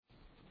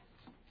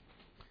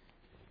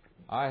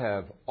I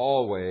have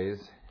always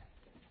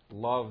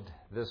loved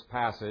this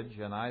passage,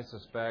 and I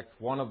suspect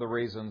one of the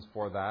reasons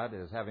for that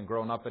is having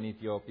grown up in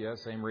Ethiopia,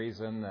 same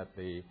reason that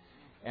the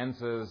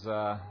Enses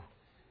have,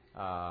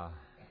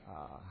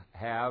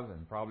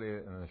 and probably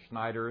the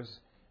Schneiders.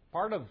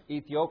 Part of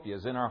Ethiopia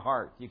is in our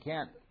heart. You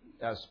can't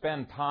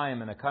spend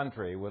time in a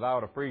country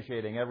without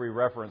appreciating every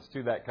reference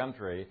to that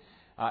country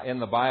in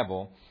the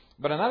Bible.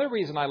 But another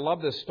reason I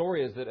love this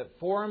story is that it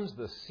forms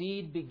the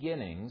seed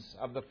beginnings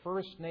of the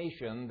first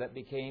nation that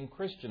became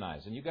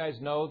Christianized. And you guys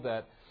know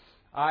that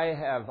I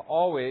have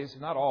always,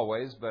 not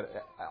always,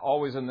 but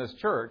always in this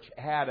church,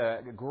 had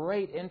a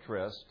great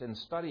interest in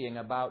studying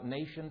about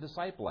nation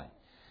discipling.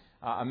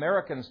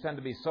 Americans tend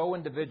to be so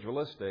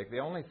individualistic, they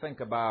only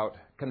think about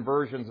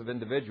conversions of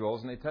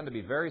individuals, and they tend to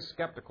be very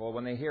skeptical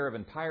when they hear of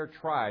entire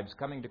tribes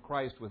coming to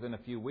Christ within a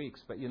few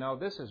weeks. But you know,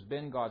 this has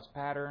been God's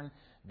pattern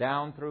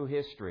down through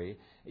history,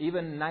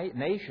 even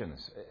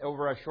nations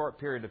over a short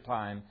period of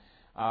time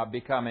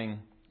becoming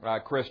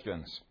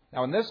Christians.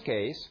 Now in this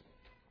case,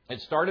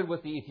 it started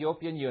with the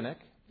Ethiopian eunuch.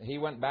 He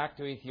went back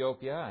to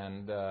Ethiopia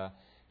and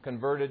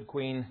converted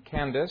Queen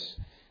Candace.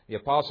 The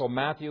Apostle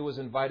Matthew was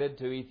invited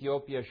to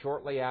Ethiopia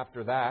shortly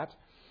after that.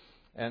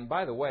 And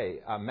by the way,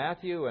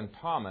 Matthew and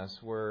Thomas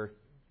were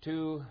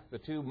the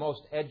two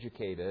most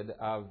educated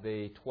of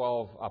the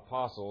 12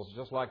 apostles.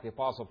 Just like the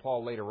Apostle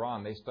Paul later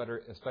on, they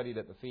studied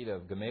at the feet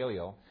of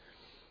Gamaliel.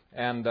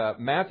 And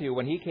Matthew,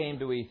 when he came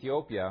to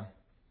Ethiopia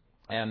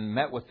and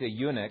met with the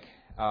eunuch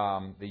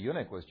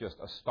was just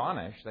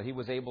astonished that he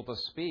was able to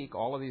speak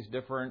all of these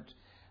different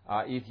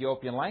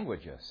Ethiopian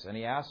languages. And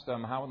he asked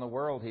him how in the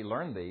world he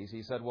learned these.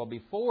 He said, well,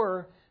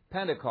 before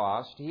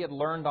Pentecost, he had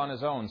learned on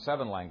his own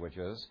 7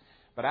 languages.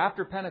 But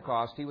after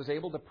Pentecost, he was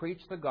able to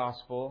preach the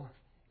gospel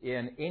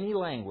in any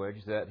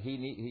language that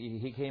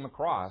he came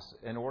across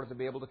in order to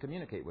be able to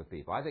communicate with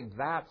people. I think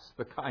that's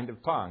the kind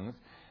of tongues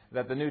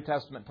that the New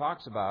Testament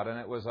talks about, and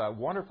it was a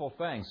wonderful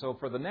thing. So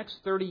for the next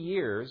 30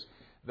 years,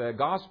 the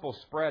gospel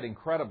spread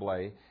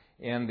incredibly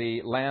in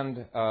the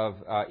land of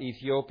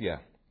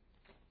Ethiopia.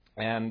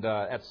 And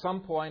at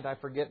some point, I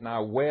forget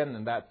now when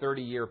in that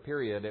 30-year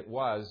period it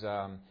was,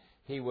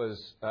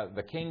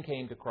 the king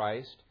came to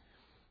Christ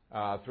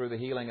through the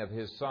healing of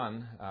his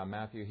son.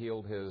 Matthew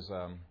healed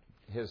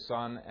his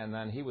son, and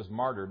then he was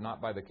martyred,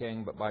 not by the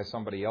king, but by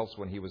somebody else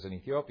when he was in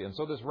Ethiopia. And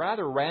so this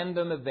rather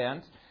random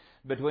event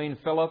between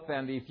Philip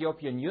and the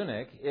Ethiopian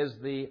eunuch is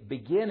the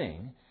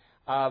beginning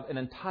of an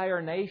entire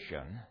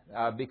nation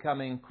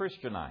becoming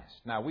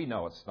Christianized. Now, we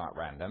know it's not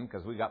random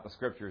because we got the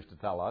Scriptures to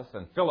tell us,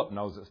 and Philip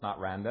knows it's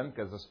not random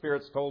because the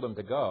Spirit's told him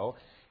to go.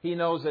 He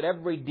knows that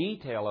every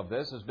detail of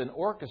this has been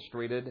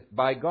orchestrated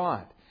by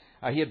God.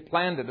 He had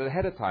planned it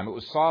ahead of time. It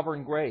was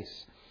sovereign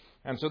grace.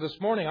 And so this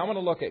morning, I want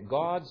to look at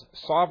God's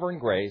sovereign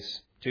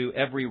grace to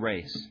every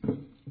race.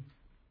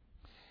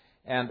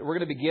 And we're going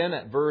to begin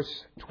at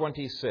verse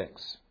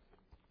 26.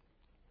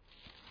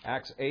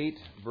 Acts 8,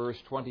 verse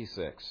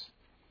 26.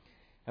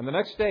 And the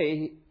next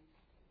day,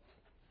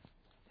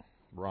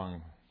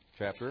 wrong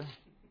chapter,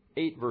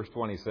 8 verse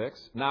 26.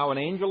 Now an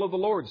angel of the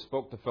Lord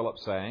spoke to Philip,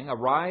 saying,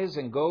 Arise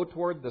and go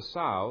toward the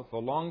south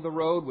along the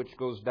road which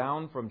goes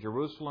down from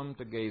Jerusalem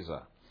to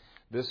Gaza.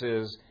 This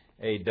is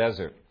a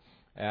desert.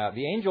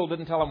 The angel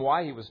didn't tell him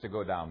why he was to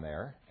go down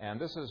there, and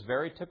this is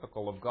very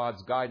typical of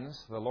God's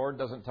guidance. The Lord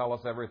doesn't tell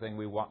us everything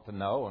we want to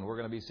know, and we're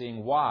going to be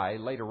seeing why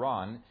later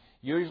on.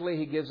 Usually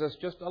He gives us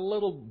just a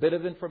little bit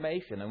of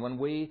information, and when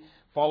we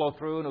follow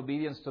through in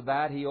obedience to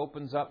that, He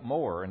opens up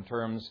more in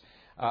terms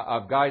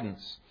of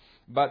guidance.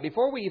 But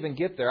before we even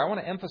get there, I want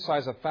to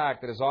emphasize a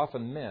fact that is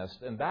often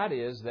missed, and that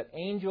is that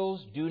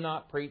angels do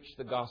not preach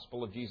the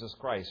gospel of Jesus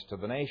Christ to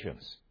the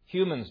nations.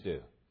 Humans do.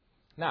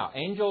 Now,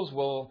 angels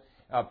will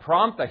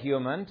prompt a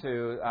human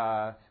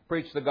to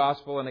preach the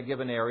gospel in a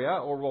given area,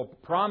 or will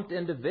prompt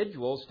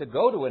individuals to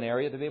go to an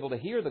area to be able to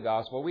hear the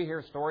gospel. We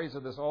hear stories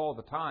of this all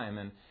the time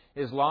in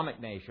Islamic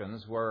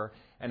nations where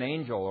an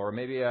angel or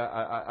maybe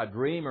a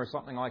dream or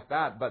something like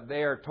that, but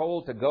they are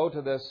told to go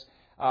to this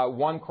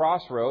one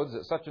crossroads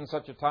at such and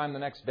such a time the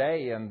next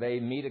day, and they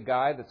meet a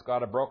guy that's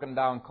got a broken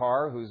down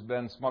car who's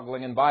been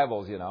smuggling in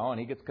Bibles, and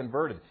he gets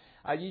converted.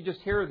 You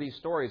just hear these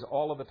stories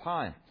all of the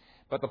time.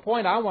 But the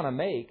point I want to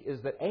make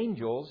is that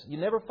angels, you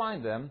never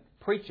find them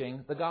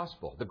preaching the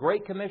gospel. The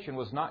Great Commission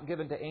was not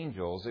given to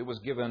angels, it was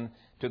given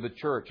to the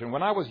church. And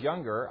when I was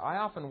younger, I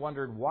often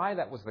wondered why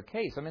that was the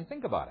case. I mean,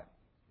 think about it.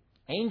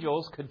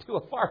 Angels could do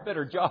a far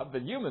better job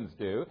than humans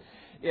do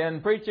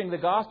in preaching the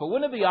gospel.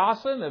 Wouldn't it be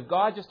awesome if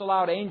God just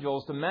allowed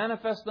angels to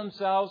manifest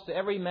themselves to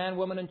every man,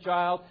 woman, and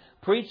child,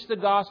 preach the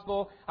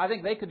gospel? I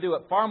think they could do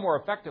it far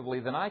more effectively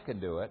than I can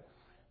do it.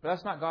 But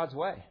that's not God's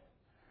way.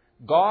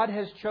 God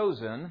has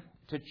chosen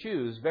to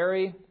choose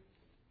very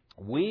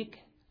weak,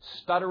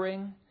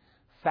 stuttering,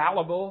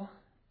 fallible,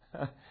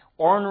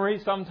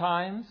 ornery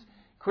sometimes,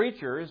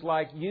 creatures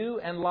like you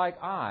and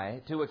like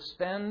I to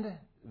extend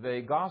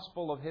the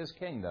gospel of His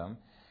kingdom.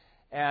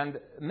 And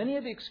many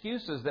of the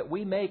excuses that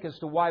we make as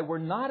to why we're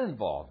not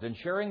involved in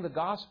sharing the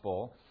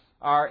gospel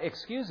are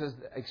excuses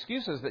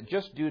that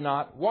just do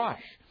not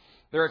wash.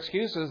 They're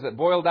excuses that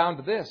boil down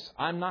to this: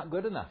 I'm not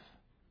good enough.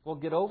 Well,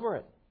 get over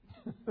it.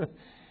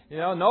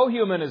 No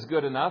human is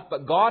good enough,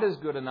 but God is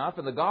good enough,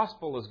 and the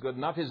gospel is good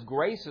enough. His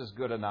grace is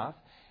good enough.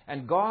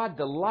 And God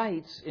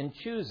delights in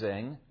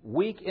choosing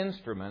weak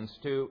instruments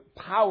to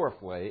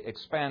powerfully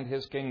expand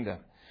His kingdom.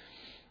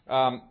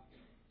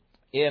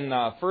 In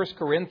 1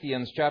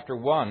 Corinthians chapter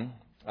 1,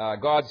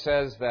 God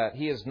says that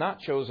He has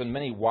not chosen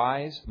many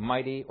wise,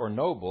 mighty, or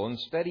noble.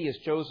 Instead, He has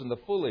chosen the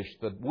foolish,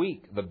 the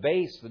weak, the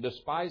base, the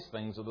despised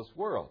things of this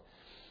world.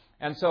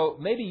 And so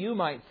maybe you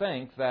might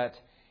think that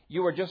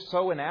you are just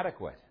so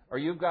inadequate, or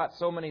you've got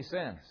so many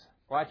sins.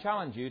 Well, I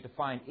challenge you to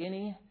find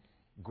any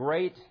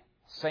great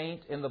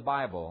saint in the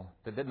Bible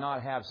that did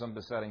not have some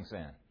besetting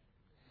sin.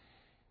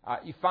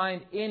 You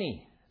find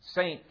any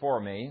saint for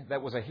me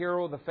that was a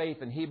hero of the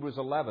faith in Hebrews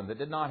 11 that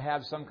did not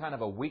have some kind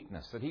of a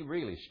weakness that he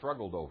really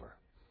struggled over.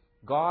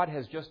 God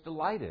has just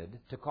delighted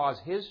to cause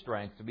His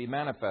strength to be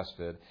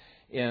manifested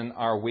in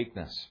our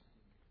weakness.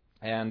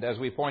 And as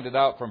we pointed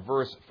out from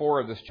verse 4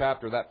 of this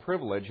chapter, that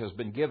privilege has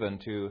been given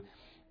to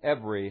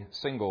every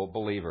single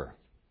believer.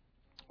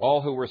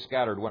 All who were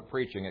scattered went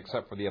preaching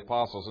except for the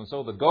apostles. And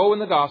so the go in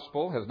the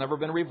gospel has never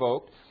been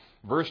revoked.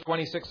 Verse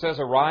 26 says,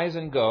 arise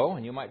and go.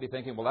 And you might be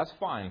thinking, well, that's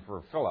fine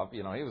for Philip.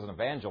 He was an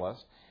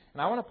evangelist.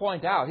 And I want to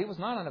point out, he was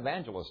not an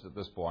evangelist at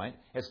this point.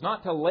 It's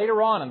not till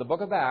later on in the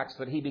book of Acts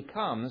that he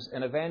becomes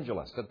an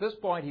evangelist. At this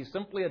point, he's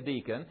simply a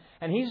deacon,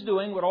 and he's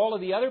doing what all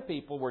of the other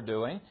people were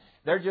doing.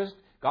 They're just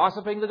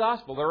gossiping the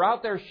gospel. They're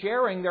out there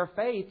sharing their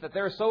faith that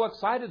they're so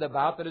excited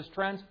about that has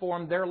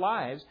transformed their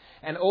lives.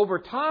 And over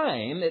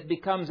time, it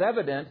becomes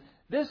evident,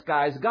 this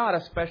guy's got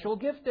a special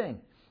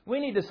gifting. We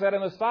need to set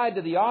him aside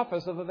to the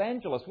office of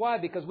evangelist. Why?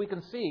 Because we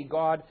can see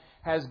God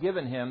has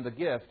given him the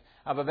gift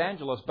of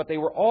evangelist. But they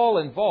were all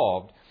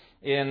involved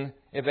in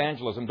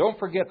evangelism. Don't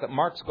forget that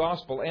Mark's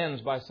gospel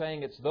ends by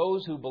saying it's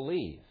those who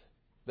believe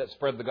that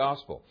spread the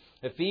gospel.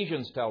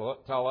 Ephesians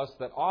tell us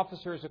that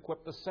officers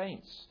equip the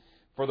saints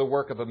for the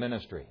work of the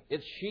ministry.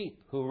 It's sheep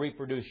who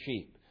reproduce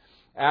sheep.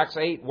 Acts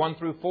 8, 1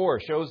 through 4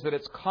 shows that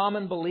it's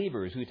common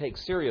believers who take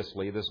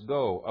seriously this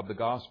go of the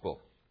gospel.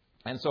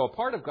 And so a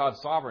part of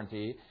God's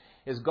sovereignty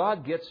is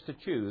God gets to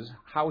choose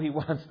how He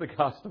wants the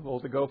gospel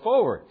to go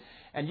forward.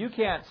 And you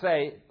can't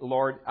say,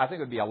 Lord, I think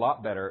it would be a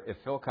lot better if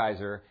Phil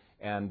Kaiser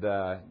and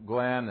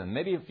Glenn and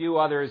maybe a few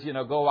others,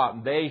 go out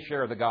and they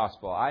share the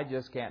gospel. I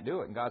just can't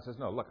do it. And God says,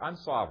 no, look, I'm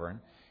sovereign,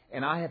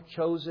 and I have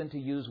chosen to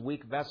use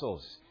weak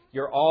vessels.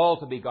 You're all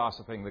to be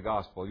gossiping the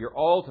gospel. You're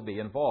all to be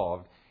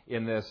involved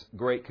in this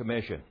great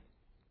commission.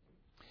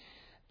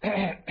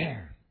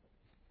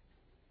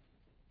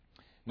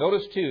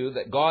 Notice, too,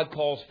 that God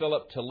calls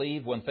Philip to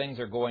leave when things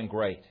are going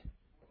great.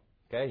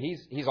 Okay,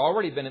 he's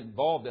already been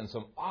involved in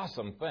some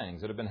awesome things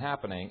that have been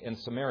happening in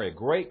Samaria.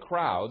 Great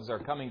crowds are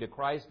coming to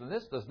Christ, and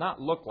this does not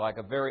look like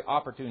a very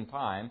opportune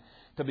time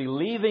to be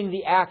leaving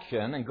the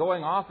action and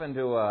going off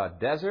into a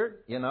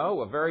desert,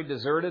 a very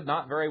deserted,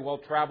 not very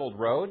well-traveled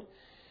road.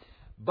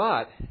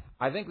 But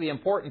I think the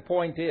important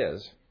point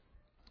is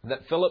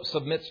that Philip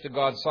submits to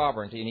God's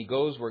sovereignty, and he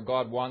goes where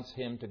God wants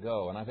him to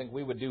go. And I think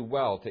we would do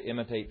well to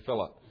imitate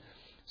Philip.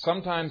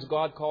 Sometimes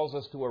God calls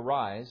us to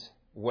arise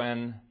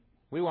when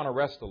we want to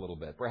rest a little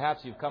bit.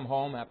 Perhaps you've come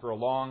home after a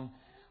long,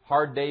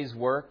 hard day's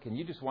work, and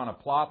you just want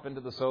to plop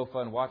into the sofa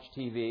and watch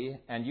TV,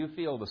 and you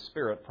feel the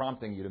Spirit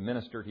prompting you to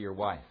minister to your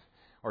wife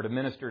or to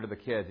minister to the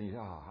kids. And you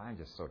go, I'm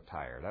just so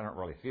tired. I don't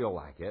really feel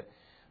like it.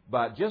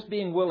 But just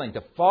being willing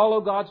to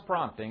follow God's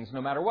promptings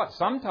no matter what.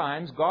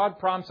 Sometimes God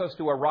prompts us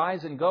to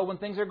arise and go when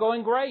things are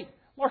going great.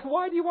 Lord,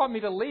 why do you want me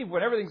to leave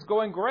when everything's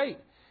going great?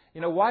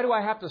 Why do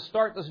I have to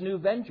start this new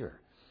venture?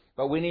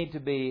 But we need to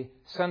be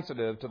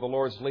sensitive to the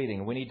Lord's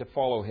leading. We need to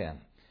follow Him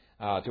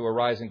to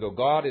arise and go.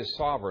 God is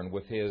sovereign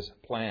with His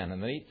plan.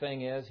 And the neat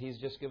thing is, He's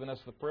just given us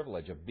the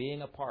privilege of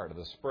being a part of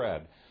the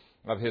spread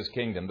of His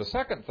kingdom. The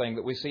second thing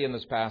that we see in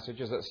this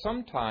passage is that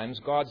sometimes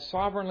God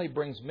sovereignly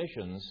brings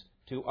missions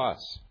to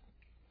us.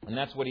 And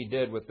that's what He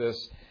did with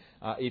this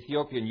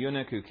Ethiopian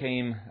eunuch who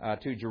came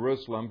to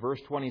Jerusalem. Verse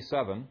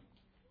 27,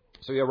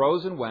 so he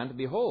arose and went, and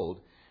behold,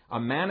 a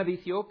man of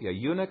Ethiopia,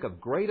 eunuch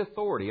of great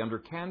authority under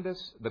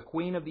Candace, the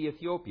queen of the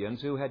Ethiopians,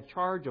 who had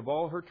charge of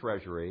all her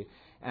treasury,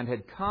 and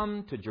had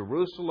come to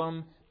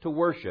Jerusalem to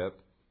worship,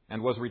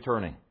 and was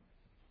returning.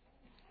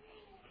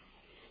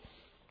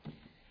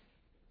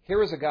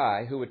 Here is a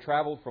guy who had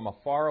traveled from a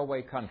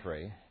faraway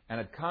country and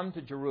had come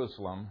to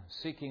Jerusalem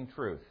seeking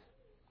truth.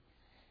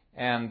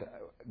 And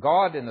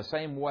God, in the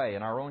same way,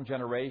 in our own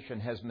generation,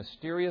 has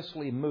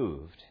mysteriously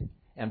moved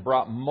and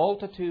brought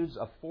multitudes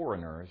of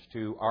foreigners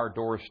to our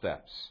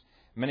doorsteps.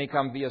 Many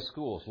come via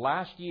schools.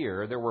 Last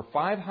year, there were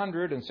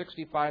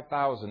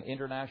 565,000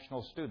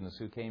 international students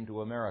who came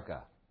to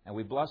America. And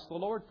we bless the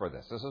Lord for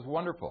this. This is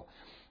wonderful.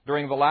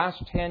 During the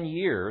last 10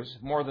 years,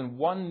 more than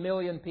 1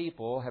 million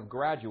people have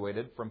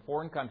graduated from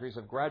foreign countries,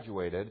 have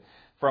graduated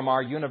from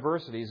our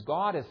universities.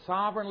 God has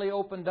sovereignly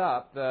opened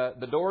up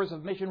the doors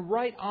of mission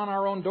right on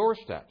our own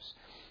doorsteps.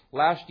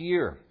 Last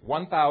year,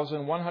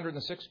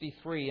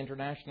 1,163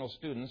 international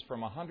students from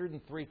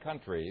 103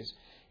 countries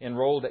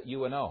enrolled at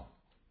UNO.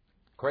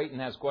 Of Creighton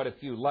has quite a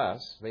few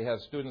less. They have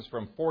students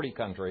from 40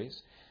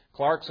 countries.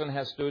 Clarkson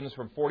has students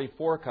from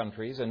 44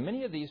 countries, and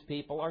many of these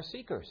people are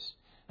seekers.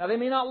 Now, they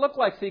may not look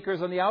like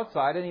seekers on the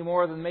outside any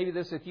more than maybe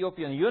this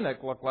Ethiopian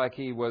eunuch looked like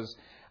he was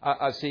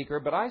a seeker,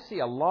 but I see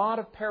a lot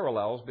of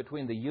parallels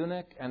between the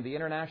eunuch and the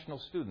international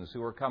students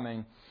who are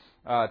coming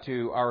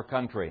to our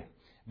country.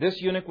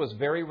 This eunuch was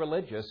very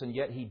religious, and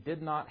yet he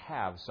did not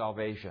have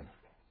salvation.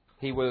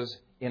 He was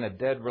in a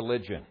dead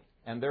religion.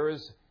 And there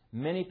is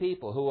many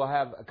people who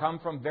have come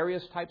from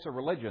various types of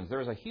religions.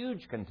 There is a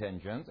huge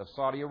contingent of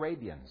Saudi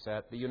Arabians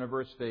at the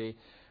University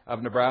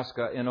of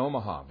Nebraska in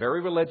Omaha.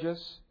 Very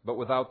religious, but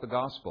without the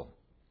gospel.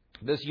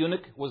 This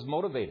eunuch was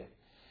motivated.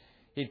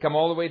 He'd come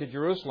all the way to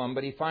Jerusalem,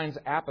 but he finds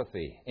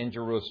apathy in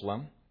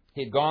Jerusalem.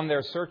 He'd gone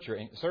there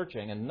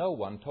searching, and no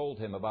one told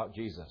him about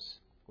Jesus.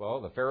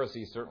 Well, the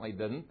Pharisees certainly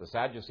didn't. The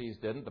Sadducees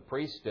didn't. The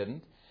priests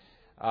didn't.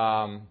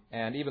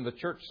 And even the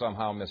church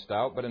somehow missed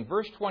out. But in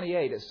verse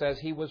 28, it says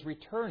he was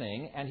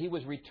returning, and he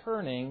was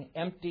returning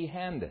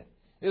empty-handed.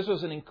 This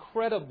was an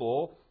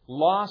incredible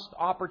lost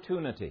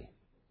opportunity.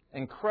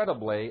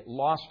 Incredibly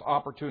lost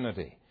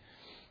opportunity.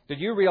 Did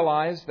you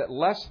realize that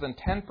less than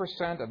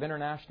 10% of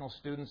international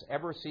students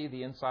ever see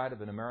the inside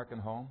of an American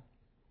home?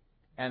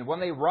 And when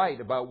they write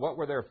about what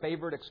were their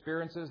favorite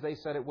experiences, they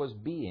said it was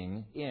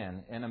being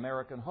in an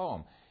American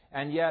home.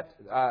 And yet,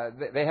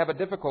 they have a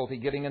difficulty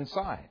getting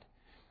inside.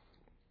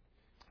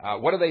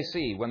 What do they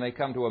see when they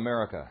come to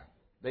America?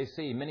 They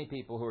see many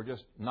people who are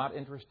just not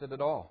interested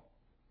at all.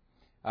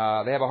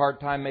 They have a hard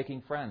time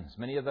making friends.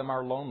 Many of them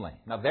are lonely.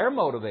 Now, they're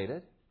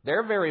motivated.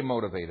 They're very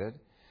motivated.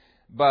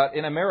 But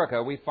in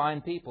America, we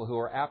find people who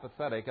are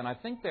apathetic. And I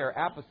think they're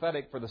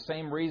apathetic for the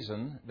same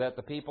reason that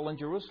the people in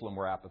Jerusalem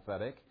were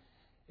apathetic.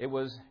 It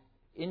was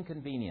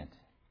inconvenient.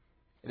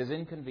 It is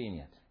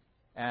inconvenient.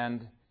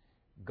 And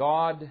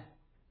God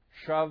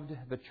shoved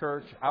the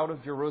church out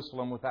of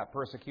Jerusalem with that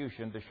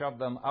persecution to shove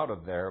them out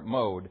of their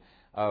mode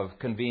of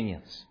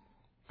convenience.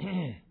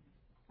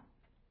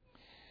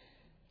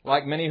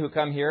 Like many who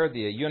come here,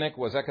 the eunuch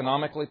was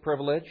economically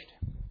privileged,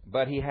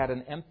 but he had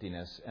an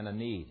emptiness and a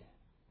need.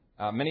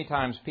 Many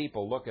times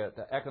people look at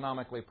the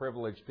economically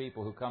privileged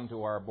people who come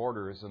to our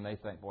borders and they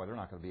think, boy, they're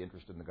not going to be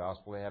interested in the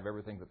gospel. They have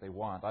everything that they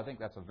want. I think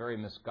that's a very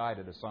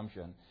misguided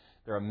assumption.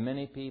 There are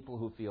many people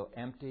who feel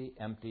empty,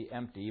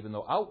 even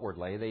though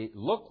outwardly they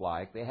look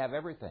like they have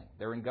everything.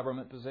 They're in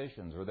government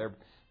positions or they're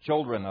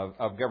children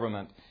of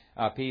government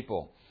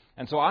people.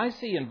 And so I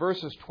see in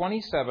verses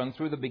 27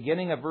 through the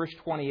beginning of verse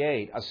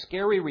 28 a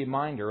scary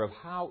reminder of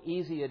how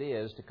easy it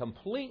is to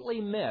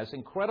completely miss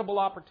incredible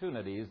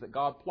opportunities that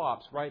God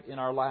plops right in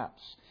our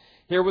laps.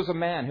 Here was a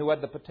man who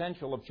had the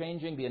potential of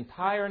changing the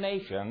entire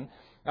nation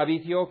of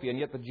Ethiopia, and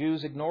yet the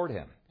Jews ignored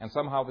him, and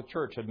somehow the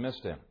church had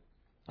missed him.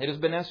 It has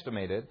been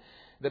estimated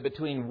that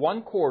between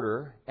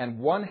 1/4 and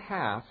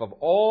 1/2 of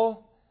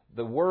all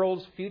the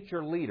world's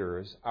future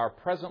leaders are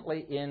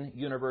presently in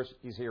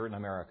universities here in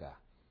America.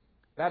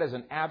 That is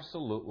an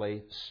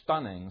absolutely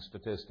stunning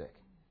statistic.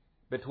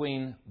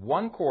 Between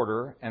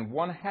 1/4 and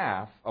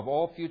 1/2 of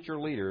all future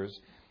leaders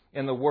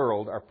in the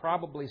world are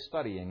probably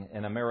studying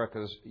in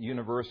America's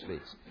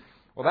universities.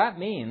 Well, that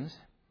means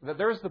that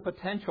there's the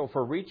potential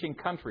for reaching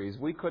countries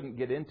we couldn't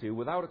get into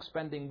without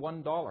expending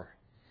 $1,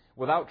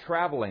 without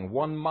traveling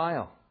 1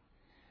 mile.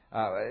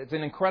 It's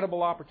an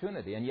incredible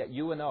opportunity, and yet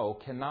UNO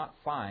cannot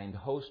find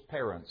host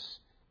parents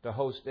to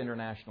host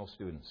international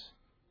students.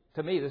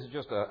 To me, this is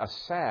just a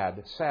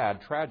sad, sad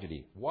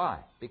tragedy.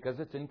 Why? Because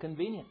it's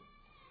inconvenient.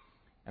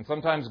 And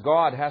sometimes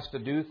God has to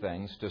do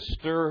things to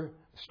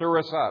stir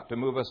us up, to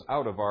move us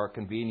out of our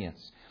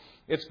convenience.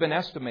 It's been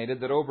estimated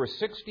that over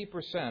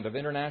 60% of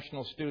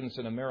international students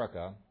in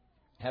America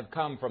have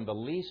come from the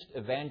least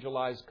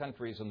evangelized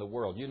countries in the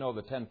world. You know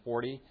the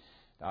 1040,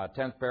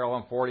 10th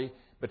parallel 40.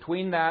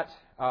 Between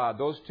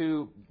those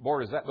two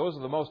borders, those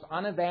are the most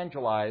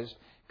unevangelized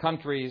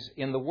countries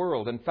in the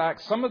world. In fact,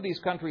 some of these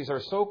countries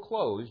are so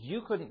closed, you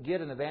couldn't get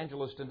an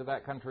evangelist into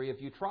that country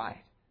if you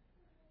tried.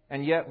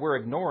 And yet we're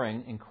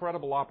ignoring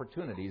incredible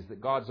opportunities that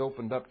God's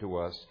opened up to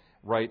us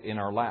right in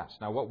our laps.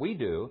 Now, what we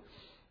do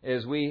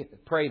is we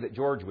pray that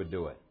George would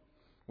do it.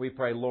 We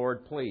pray,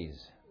 Lord, please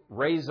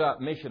raise up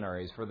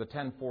missionaries for the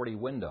 1040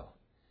 window.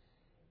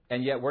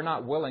 And yet we're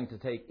not willing to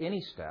take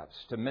any steps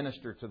to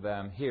minister to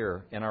them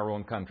here in our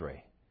own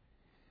country.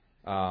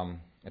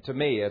 To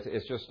me,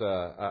 it's just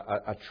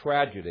a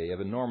tragedy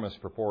of enormous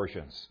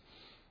proportions.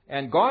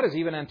 And God has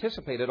even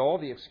anticipated all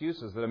the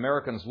excuses that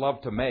Americans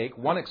love to make.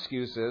 One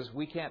excuse is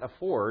we can't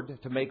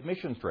afford to make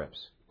mission trips.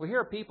 Well, here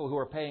are people who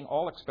are paying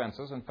all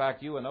expenses. In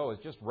fact, UNO has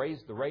just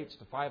raised the rates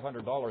to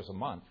 $500 a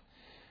month.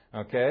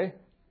 Okay?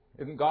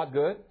 Isn't God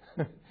good?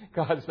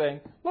 God's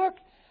saying, look,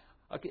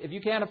 okay, if you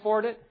can't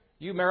afford it,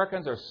 you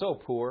Americans are so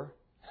poor.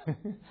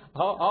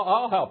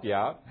 I'll help you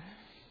out.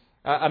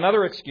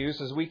 Another excuse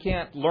is we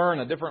can't learn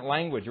a different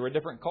language or a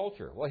different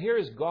culture. Well, here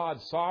is God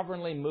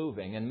sovereignly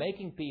moving and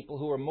making people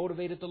who are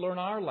motivated to learn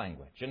our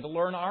language and to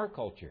learn our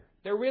culture.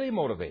 They're really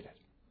motivated.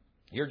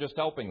 You're just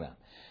helping them.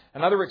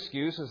 Another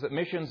excuse is that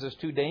missions is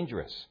too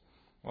dangerous.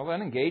 Well,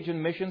 then engage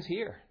in missions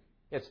here.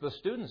 It's the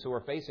students who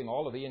are facing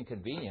all of the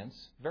inconvenience,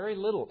 very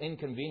little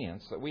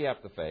inconvenience that we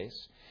have to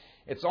face.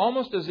 It's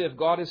almost as if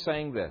God is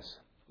saying this: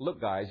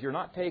 look, guys, you're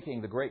not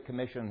taking the Great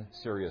Commission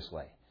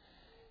seriously.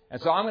 And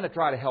so I'm going to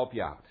try to help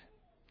you out.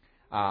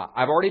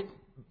 I've already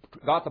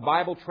got the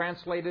Bible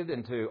translated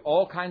into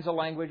all kinds of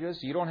languages.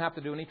 You don't have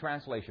to do any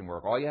translation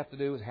work. All you have to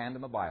do is hand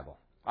them a Bible.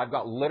 I've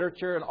got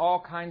literature in all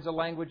kinds of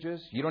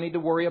languages. You don't need to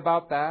worry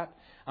about that.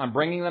 I'm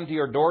bringing them to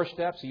your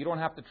doorstep so you don't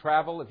have to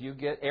travel if you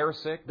get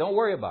airsick. Don't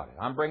worry about it.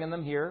 I'm bringing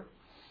them here.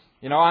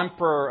 You know, I'm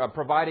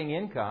providing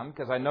income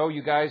because I know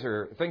you guys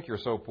think you're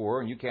so poor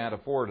and you can't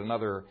afford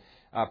another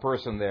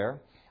person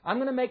there. I'm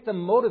going to make them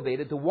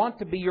motivated to want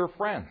to be your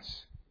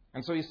friends.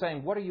 And so he's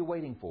saying, what are you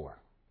waiting for?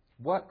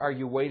 What are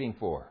you waiting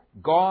for?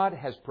 God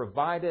has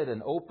provided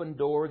an open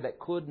door that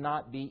could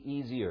not be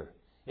easier.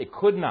 It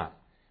could not.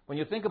 When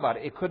you think about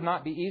it, it could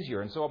not be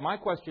easier. And so my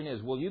question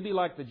is, will you be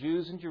like the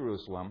Jews in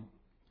Jerusalem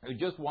who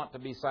just want to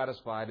be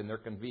satisfied in their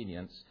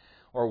convenience?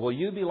 Or will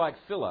you be like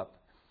Philip,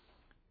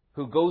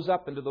 who goes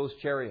up into those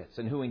chariots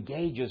and who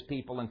engages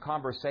people in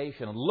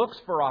conversation and looks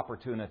for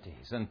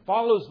opportunities and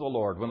follows the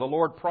Lord when the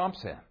Lord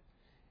prompts him?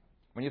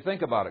 When you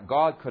think about it,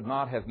 God could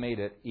not have made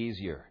it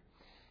easier.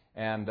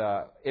 And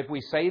if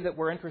we say that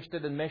we're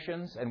interested in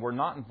missions and we're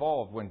not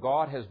involved when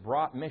God has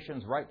brought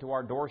missions right to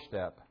our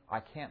doorstep, I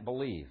can't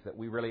believe that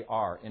we really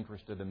are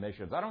interested in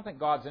missions. I don't think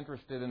God's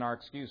interested in our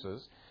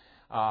excuses.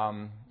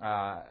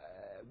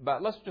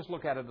 But let's just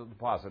look at it at the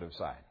positive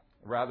side.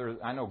 Rather,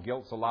 I know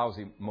guilt's a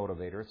lousy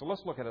motivator, so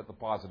let's look at it the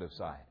positive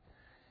side.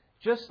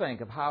 Just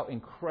think of how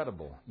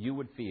incredible you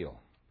would feel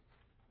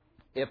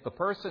if the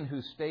person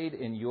who stayed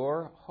in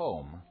your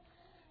home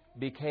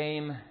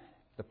became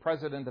the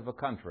president of a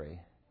country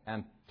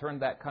and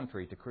turned that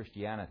country to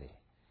Christianity.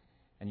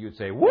 And you'd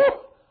say, whoo!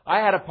 I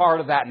had a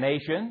part of that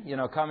nation,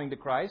 coming to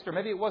Christ. Or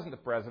maybe it wasn't the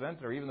president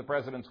or even the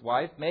president's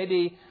wife.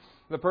 Maybe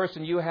the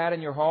person you had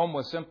in your home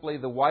was simply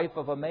the wife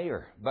of a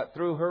mayor. But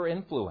through her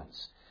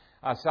influence,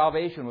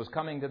 salvation was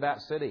coming to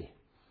that city.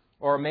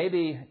 Or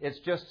maybe it's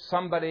just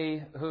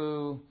somebody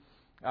who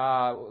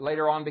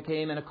later on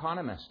became an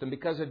economist. And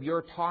because of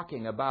your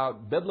talking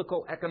about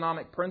biblical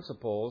economic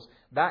principles,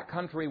 that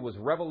country was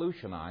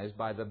revolutionized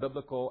by the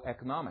biblical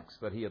economics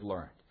that he had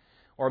learned.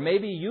 Or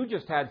maybe you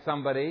just had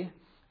somebody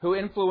who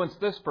influenced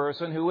this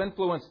person,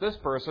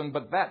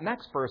 but that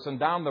next person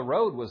down the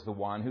road was the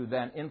one who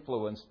then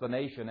influenced the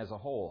nation as a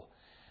whole.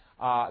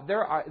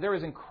 There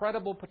is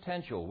incredible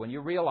potential when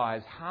you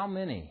realize how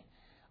many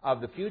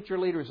of the future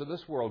leaders of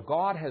this world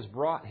God has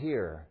brought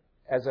here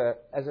as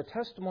a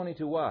testimony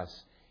to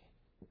us.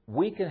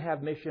 We can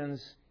have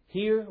missions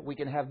here, we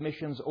can have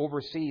missions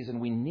overseas, and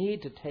we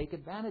need to take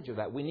advantage of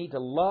that. We need to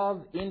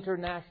love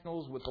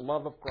internationals with the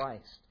love of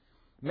Christ.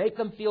 Make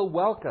them feel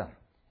welcome.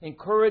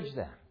 Encourage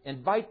them.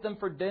 Invite them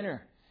for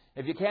dinner.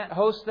 If you can't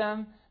host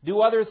them,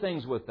 do other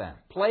things with them.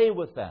 Play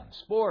with them.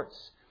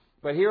 Sports.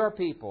 But here are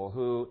people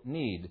who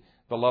need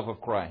the love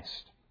of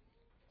Christ.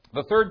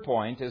 The third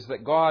point is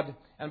that God,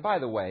 and by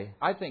the way,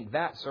 I think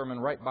that sermon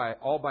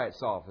all by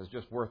itself is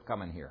just worth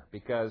coming here.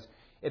 Because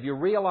if you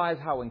realize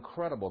how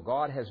incredible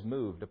God has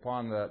moved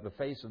upon the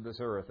face of this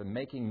earth and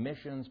making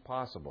missions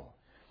possible,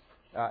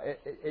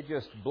 it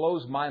just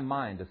blows my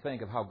mind to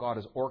think of how God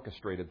has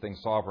orchestrated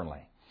things sovereignly.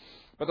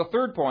 But the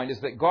third point is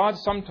that God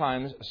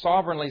sometimes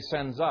sovereignly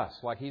sends us,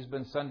 like He's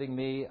been sending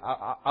me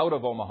out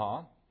of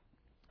Omaha.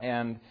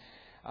 And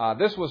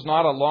this was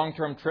not a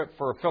long-term trip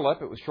for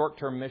Philip. It was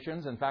short-term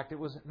missions. In fact, it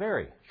was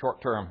very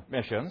short-term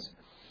missions.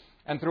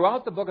 And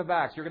throughout the book of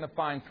Acts, you're going to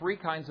find three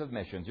kinds of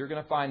missions. You're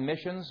going to find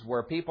missions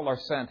where people are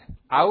sent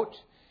out.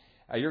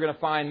 You're going to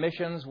find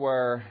missions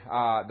where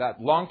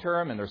that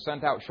long-term and they're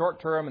sent out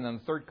short-term. And then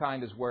the third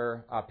kind is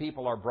where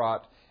people are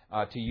brought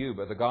to you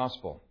by the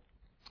gospel.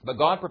 But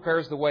God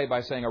prepares the way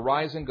by saying,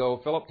 arise and go.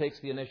 Philip takes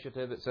the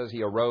initiative. It says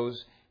he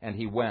arose and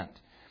he went.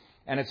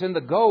 And it's in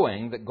the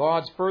going that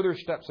God's further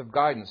steps of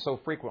guidance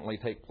so frequently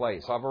take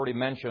place. I've already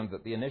mentioned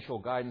that the initial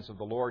guidance of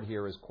the Lord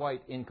here is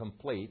quite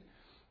incomplete.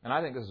 And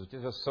I think this is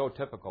just so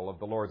typical of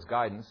the Lord's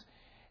guidance.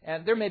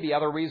 And there may be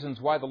other reasons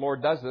why the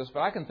Lord does this,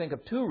 but I can think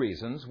of two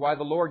reasons why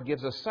the Lord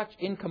gives us such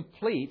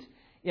incomplete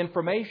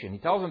information. He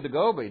tells him to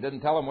go, but He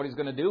doesn't tell him what He's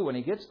going to do when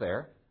he gets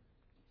there.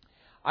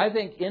 I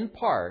think in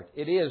part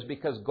it is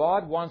because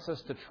God wants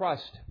us to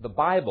trust the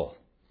Bible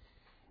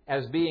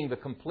as being the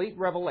complete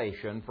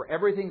revelation for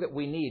everything that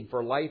we need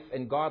for life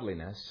and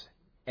godliness.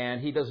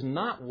 And He does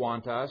not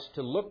want us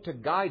to look to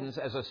guidance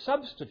as a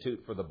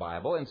substitute for the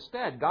Bible.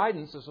 Instead,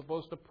 guidance is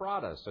supposed to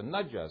prod us and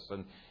nudge us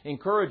and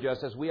encourage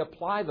us as we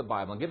apply the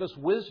Bible and give us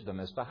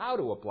wisdom as to how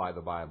to apply the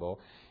Bible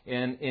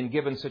in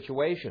given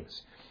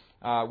situations.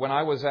 When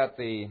I was at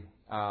the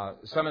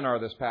seminar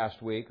this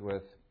past week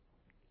with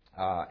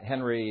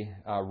Henry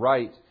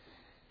Wright,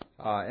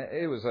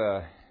 it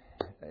was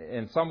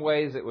in some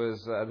ways there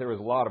was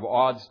a lot of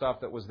odd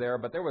stuff that was there,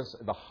 but there was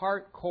the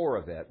heart core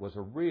of it was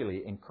a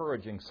really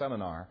encouraging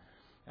seminar.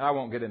 And I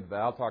won't get into that.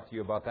 I'll talk to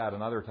you about that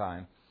another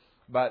time.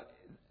 But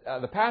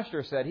the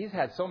pastor said he's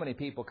had so many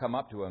people come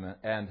up to him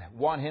and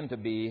want him to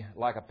be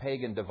like a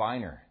pagan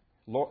diviner.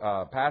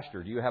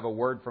 Pastor, do you have a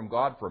word from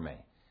God for me?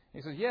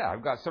 He says, yeah,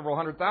 I've got several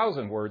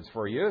 100,000 words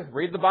for you.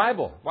 Read the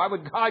Bible. Why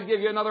would God give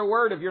you another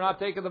word if you're not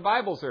taking the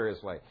Bible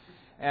seriously?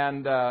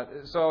 And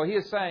so he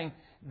is saying,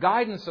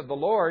 guidance of the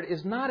Lord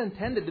is not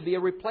intended to be a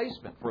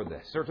replacement for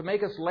this or to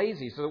make us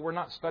lazy so that we're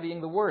not studying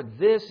the Word.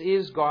 This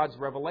is God's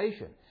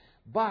revelation.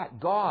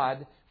 But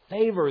God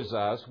favors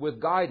us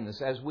with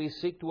guidance as we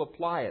seek to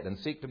apply it and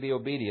seek to be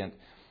obedient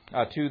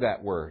to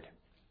that Word.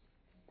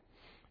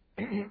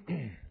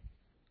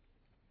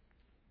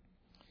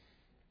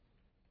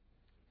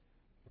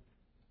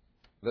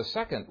 The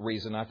second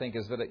reason, I think,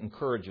 is that it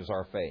encourages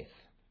our faith.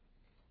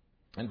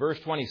 In verse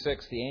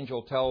 26, the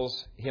angel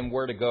tells him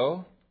where to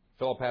go.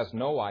 Philip has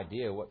no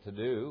idea what to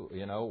do,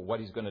 what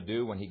he's going to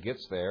do when he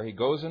gets there. He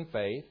goes in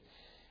faith.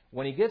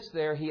 When he gets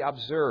there, he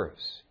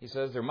observes. He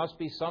says, there must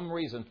be some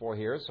reason for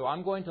here, so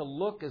I'm going to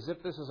look as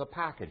if this is a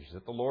package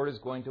that the Lord is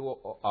going to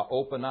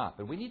open up.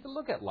 And we need to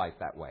look at life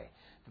that way.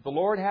 That the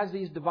Lord has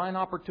these divine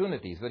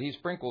opportunities that He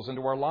sprinkles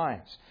into our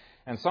lives.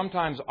 And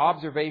sometimes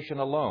observation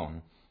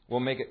alone will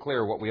make it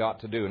clear what we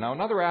ought to do. Now,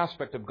 another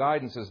aspect of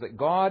guidance is that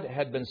God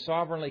had been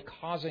sovereignly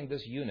causing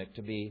this eunuch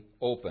to be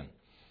open.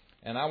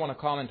 And I want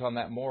to comment on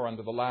that more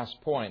under the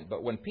last point.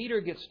 But when Peter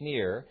gets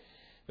near,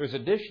 there's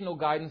additional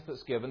guidance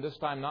that's given, this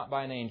time not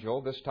by an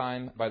angel, this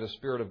time by the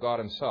Spirit of God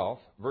Himself.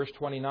 Verse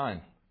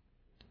 29.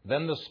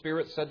 Then the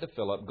Spirit said to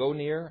Philip, go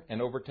near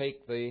and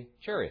overtake the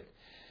chariot.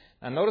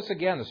 And notice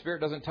again, the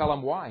Spirit doesn't tell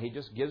him why. He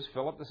just gives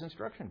Philip this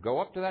instruction. Go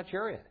up to that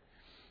chariot.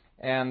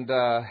 And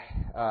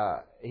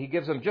he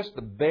gives him just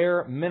the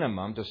bare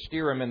minimum to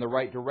steer him in the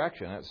right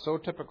direction. It's so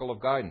typical of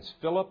guidance.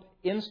 Philip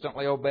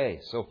instantly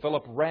obeys. So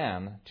Philip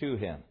ran to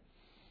him.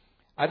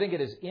 I think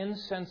it is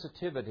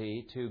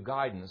insensitivity to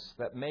guidance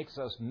that makes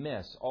us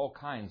miss all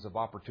kinds of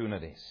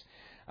opportunities.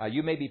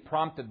 You may be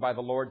prompted by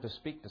the Lord to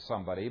speak to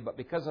somebody, but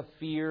because of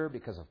fear,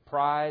 because of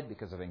pride,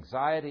 because of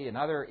anxiety, and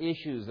other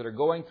issues that are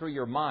going through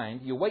your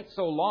mind, you wait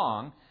so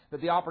long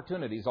that the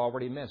opportunity is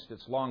already missed.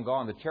 It's long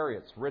gone. The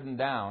chariot's ridden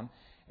down,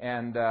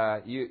 and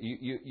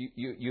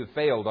you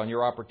failed on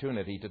your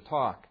opportunity to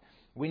talk.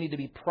 We need to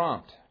be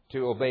prompt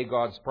to obey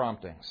God's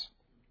promptings.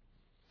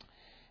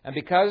 And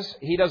because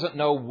he doesn't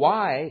know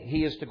why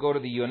he is to go to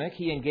the eunuch,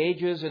 he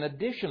engages in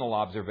additional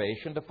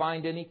observation to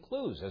find any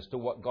clues as to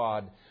what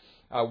God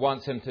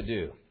wants him to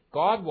do.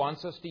 God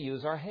wants us to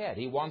use our head.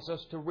 He wants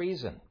us to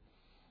reason.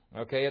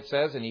 Okay, it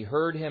says, and he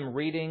heard him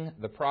reading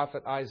the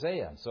prophet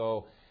Isaiah.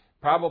 So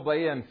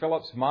probably in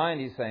Philip's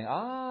mind, he's saying,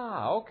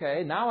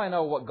 okay, now I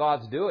know what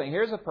God's doing.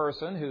 Here's a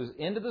person who's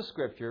into the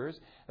Scriptures.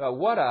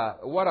 What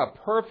a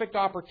perfect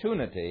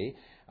opportunity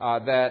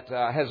that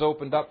has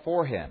opened up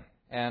for him.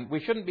 And we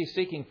shouldn't be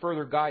seeking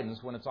further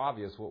guidance when it's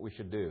obvious what we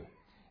should do,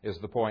 is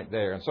the point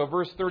there. And so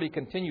verse 30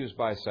 continues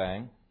by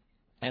saying,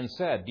 and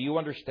said, do you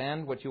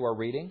understand what you are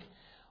reading?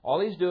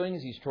 All he's doing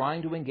is he's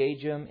trying to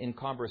engage him in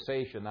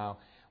conversation. Now,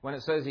 when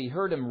it says he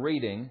heard him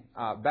reading,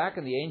 back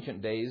in the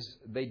ancient days,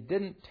 they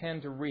didn't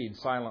tend to read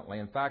silently.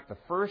 In fact, the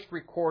first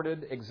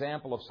recorded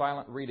example of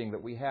silent reading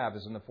that we have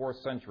is in the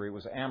 4th century. It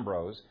was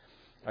Ambrose.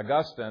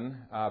 Augustine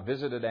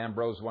visited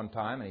Ambrose one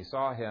time, and he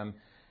saw him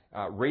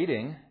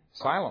reading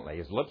silently.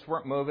 His lips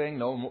weren't moving,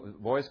 no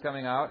voice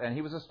coming out, and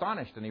he was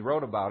astonished, and he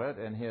wrote about it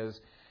in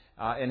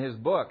his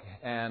book.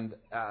 And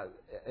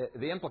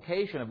the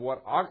implication of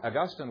what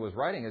Augustine was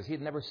writing is he'd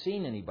never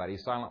seen anybody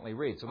silently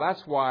read. So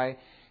that's why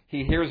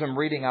he hears him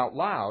reading out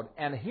loud,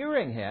 and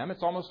hearing him,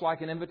 it's almost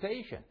like an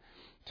invitation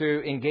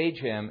to engage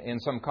him in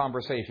some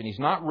conversation. He's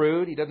not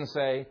rude. He doesn't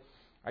say,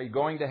 are you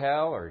going to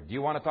hell, or do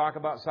you want to talk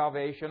about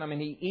salvation? I mean,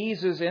 he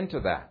eases into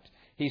that.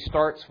 He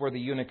starts where the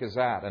eunuch is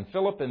at. And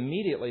Philip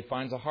immediately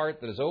finds a heart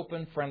that is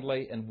open,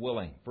 friendly, and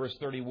willing. Verse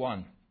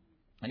 31.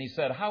 And he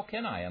said, how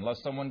can I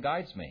unless someone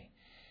guides me?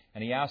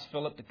 And he asked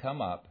Philip to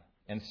come up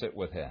and sit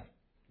with him.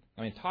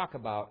 I mean, talk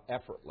about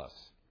effortless.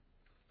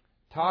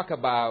 Talk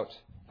about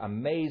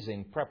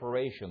amazing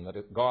preparation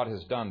that God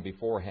has done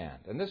beforehand.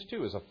 And this,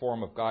 too, is a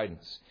form of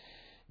guidance.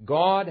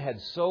 God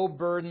had so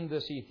burdened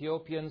this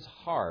Ethiopian's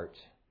heart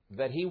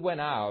that he went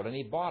out and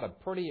he bought a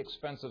pretty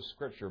expensive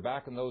scripture.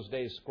 Back in those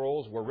days,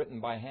 scrolls were written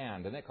by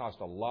hand, and it cost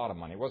a lot of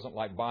money. It wasn't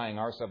like buying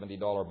our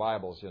 $70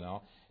 Bibles,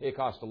 It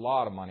cost a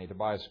lot of money to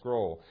buy a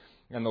scroll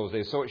in those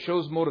days. So it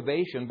shows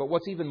motivation. But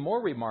what's even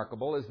more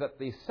remarkable is that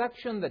the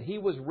section that he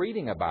was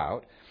reading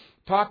about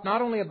talked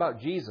not only about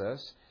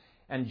Jesus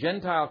and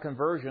Gentile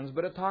conversions,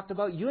 but it talked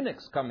about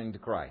eunuchs coming to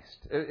Christ.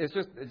 It's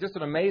just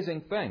an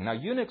amazing thing. Now,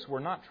 eunuchs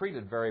were not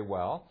treated very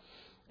well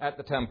at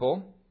the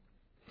temple.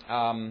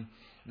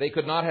 They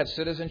could not have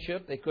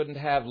citizenship. They couldn't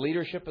have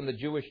leadership in the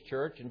Jewish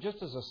church. And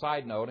just as a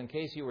side note, in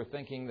case you were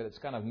thinking that it's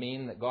kind of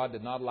mean that God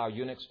did not allow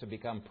eunuchs to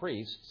become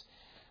priests,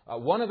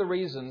 one of the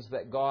reasons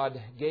that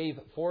God gave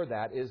for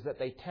that is that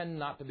they tend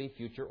not to be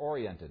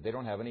future-oriented. They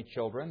don't have any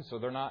children, so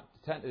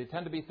they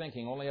tend to be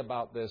thinking only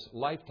about this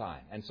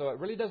lifetime. And so it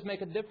really does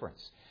make a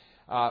difference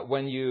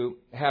when you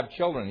have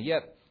children.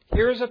 Yet,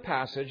 here's a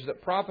passage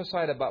that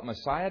prophesied about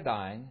Messiah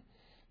dying,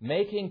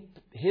 making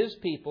his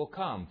people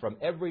come from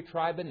every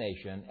tribe and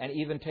nation, and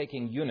even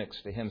taking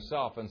eunuchs to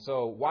himself. And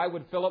so why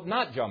would Philip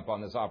not jump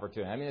on this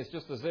opportunity? I mean, it's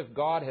just as if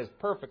God has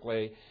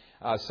perfectly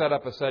set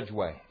up a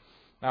segue.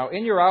 Now,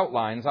 in your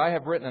outlines, I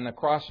have written an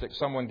acrostic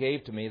someone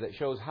gave to me that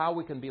shows how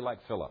we can be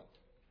like Philip.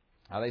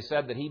 Now, they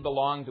said that he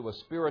belonged to a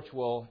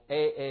spiritual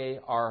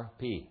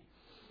AARP.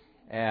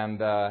 And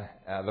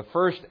the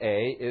first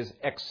A is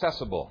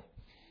accessible.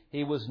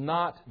 He was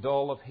not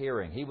dull of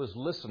hearing. He was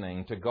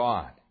listening to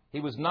God. He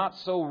was not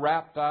so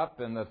wrapped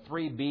up in the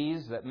 3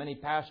 B's that many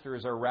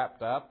pastors are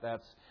wrapped up.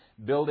 That's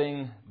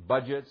building,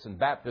 budgets, and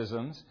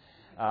baptisms.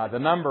 The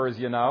numbers,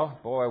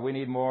 boy, we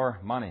need more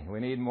money. We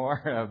need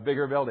more,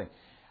 bigger building.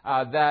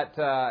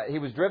 He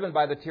was driven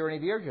by the tyranny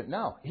of the urgent.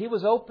 No, he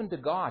was open to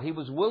God. He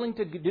was willing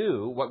to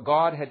do what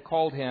God had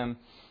called him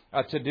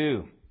to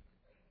do.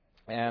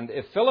 And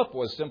if Philip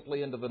was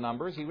simply into the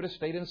numbers, he would have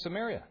stayed in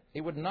Samaria.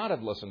 He would not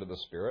have listened to the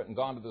Spirit and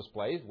gone to this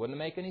place. Wouldn't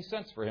make any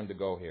sense for him to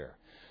go here.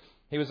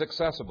 He was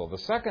accessible. The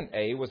second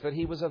A was that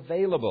he was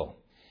available.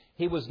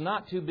 He was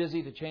not too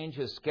busy to change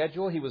his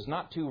schedule. He was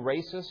not too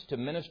racist to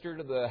minister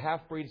to the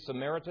half-breed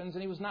Samaritans,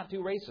 and he was not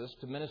too racist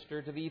to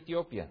minister to the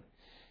Ethiopian.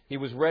 He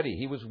was ready.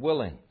 He was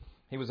willing.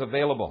 He was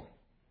available.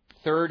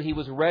 Third, he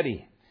was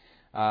ready.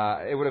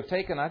 It would have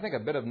taken, I think, a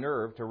bit of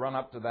nerve to run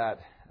up to that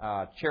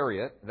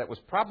chariot that was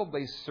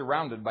probably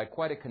surrounded by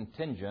quite a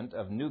contingent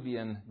of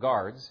Nubian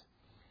guards,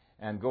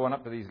 and going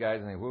up to these guys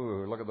and saying,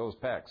 "Whoa, look at those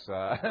pecs.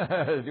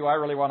 Do I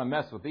really want to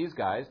mess with these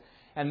guys?"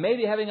 And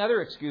maybe having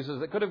other excuses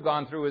that could have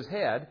gone through his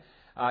head.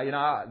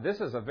 This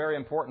is a very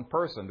important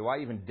person. Do I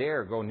even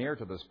dare go near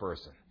to this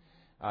person?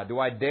 Do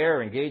I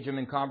dare engage him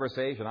in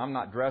conversation? I'm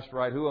not dressed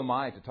right. Who am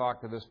I to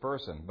talk to this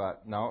person?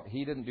 But no,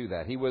 he didn't do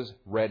that. He was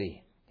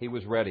ready. He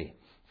was ready.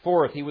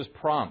 Fourth, he was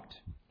prompt.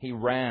 He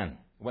ran.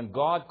 When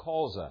God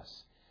calls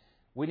us,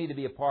 we need to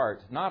be a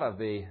part, not of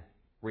the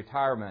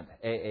retirement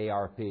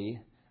AARP,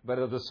 but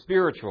of the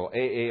spiritual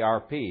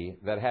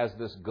AARP that has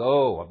this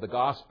go of the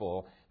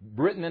gospel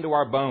written into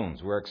our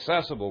bones. We're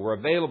accessible, we're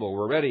available,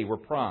 we're ready, we're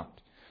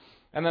prompt.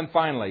 And then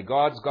finally,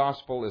 God's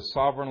gospel is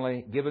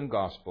sovereignly given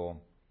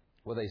gospel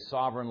with a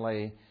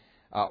sovereignly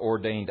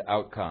ordained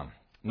outcome.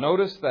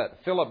 Notice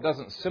that Philip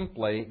doesn't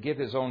simply give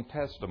his own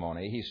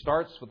testimony. He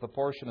starts with the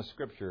portion of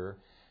Scripture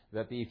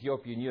that the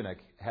Ethiopian eunuch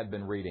had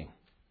been reading.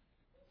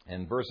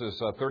 In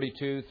verses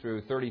 32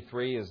 through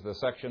 33 is the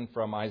section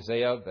from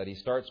Isaiah that he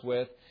starts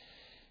with.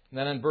 And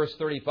then in verse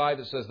 35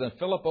 it says, "Then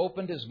Philip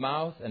opened his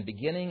mouth and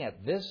beginning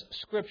at this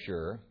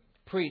Scripture,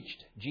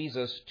 preached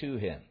Jesus to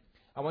him."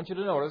 I want you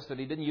to notice that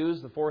he didn't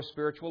use the 4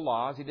 spiritual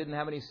laws. He didn't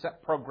have any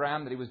set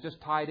program that he was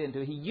just tied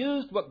into. He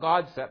used what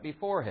God set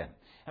before him.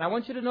 And I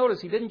want you to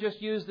notice he didn't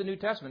just use the New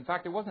Testament. In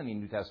fact, there wasn't any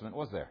New Testament,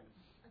 was there?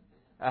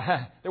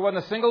 There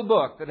wasn't a single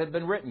book that had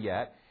been written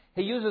yet.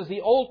 He uses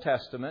the Old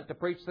Testament to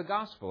preach the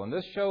gospel. And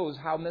this shows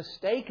how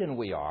mistaken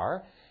we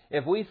are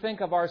if we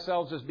think of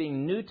ourselves as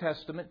being New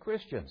Testament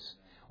Christians.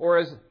 Or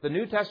as the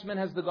New Testament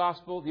has the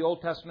gospel, the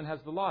Old Testament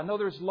has the law. No,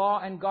 there's law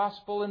and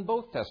gospel in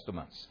both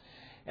testaments.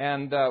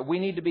 And we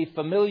need to be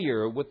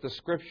familiar with the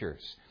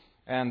Scriptures.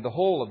 And the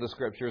whole of the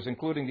Scriptures,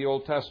 including the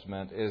Old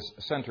Testament, is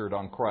centered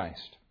on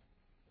Christ.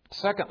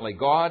 Secondly,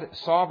 God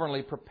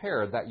sovereignly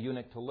prepared that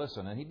eunuch to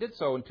listen. And he did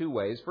so in 2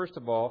 ways. First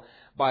of all,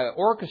 by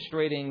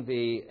orchestrating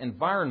the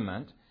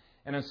environment.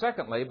 And then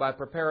secondly, by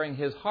preparing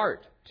his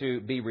heart to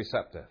be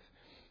receptive.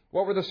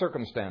 What were the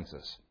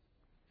circumstances?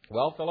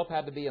 Well, Philip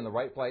had to be in the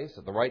right place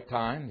at the right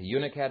time. The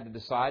eunuch had to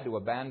decide to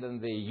abandon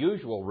the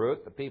usual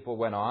route that people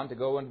went on to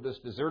go into this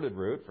deserted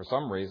route for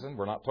some reason.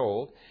 We're not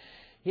told.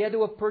 He had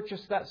to have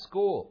purchased that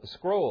scroll.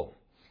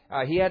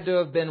 He had to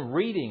have been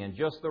reading in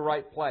just the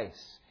right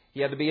place.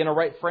 He had to be in a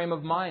right frame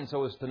of mind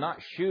so as to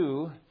not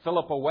shoo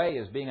Philip away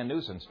as being a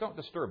nuisance. Don't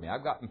disturb me.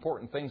 I've got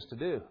important things to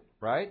do,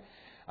 right?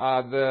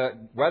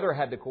 The weather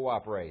had to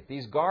cooperate.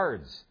 These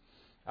guards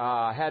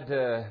had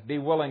to be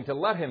willing to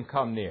let him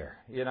come near.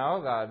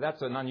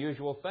 That's an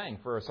unusual thing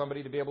for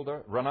somebody to be able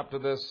to run up to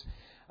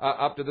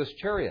this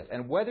chariot.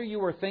 And whether you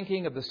were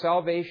thinking of the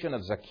salvation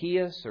of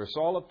Zacchaeus or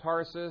Saul of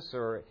Tarsus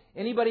or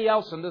anybody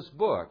else in this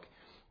book,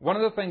 one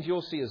of the things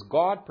you'll see is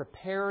God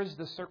prepares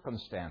the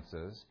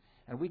circumstances,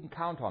 and we can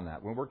count on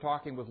that when we're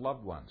talking with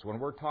loved ones, when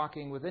we're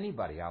talking with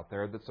anybody out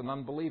there that's an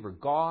unbeliever.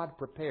 God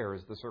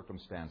prepares the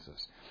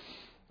circumstances.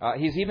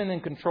 He's even in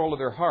control of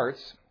their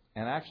hearts.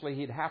 And actually,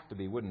 he'd have to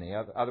be, wouldn't he?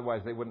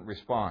 Otherwise, they wouldn't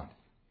respond.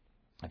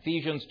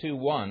 Ephesians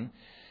 2:1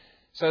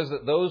 says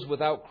that those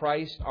without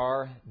Christ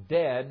are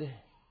dead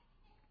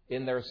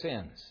in their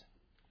sins.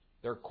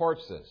 They're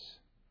corpses.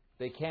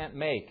 They can't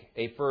make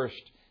a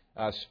first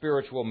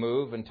spiritual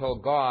move until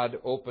God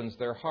opens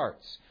their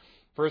hearts.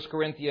 1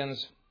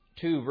 Corinthians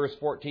 2, verse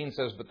 14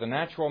 says, "But the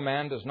natural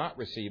man does not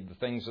receive the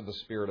things of the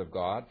Spirit of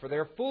God, for they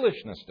are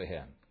foolishness to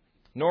him.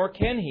 Nor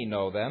can he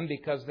know them,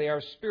 because they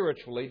are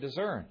spiritually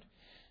discerned.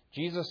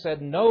 Jesus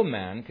said, 'No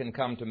man can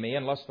come to me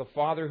unless the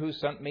Father who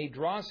sent me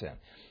draws him.'"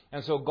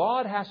 And so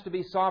God has to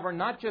be sovereign,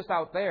 not just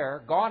out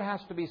there. God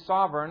has to be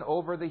sovereign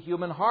over the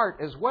human heart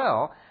as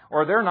well,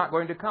 or they're not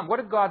going to come. What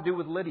did God do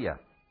with Lydia?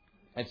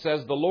 It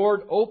says, the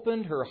Lord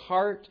opened her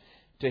heart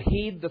to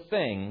heed the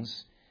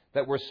things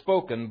that were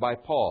spoken by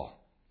Paul.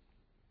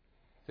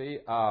 See,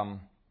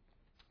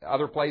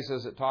 other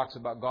places it talks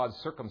about God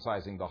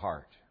circumcising the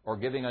heart or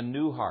giving a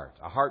new heart,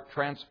 a heart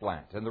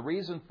transplant. And the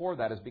reason for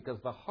that is because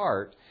the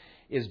heart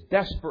is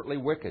desperately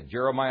wicked.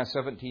 Jeremiah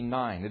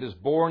 17:9. It is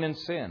born in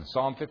sin.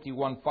 Psalm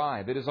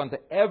 51:5. It is unto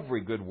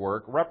every good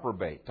work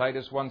reprobate.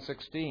 Titus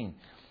 1:16.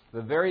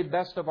 The very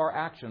best of our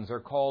actions are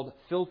called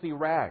filthy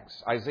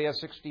rags. Isaiah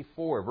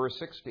 64, verse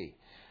 60.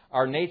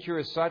 Our nature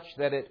is such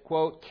that it,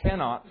 quote,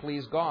 cannot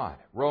please God.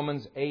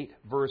 Romans 8,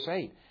 verse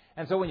 8.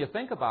 And so when you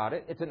think about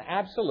it, it's an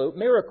absolute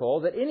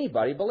miracle that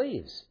anybody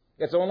believes.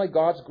 It's only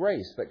God's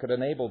grace that could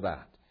enable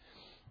that.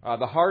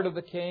 The heart of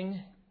the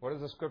king, what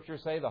does the Scripture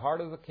say? The heart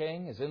of the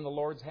king is in the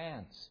Lord's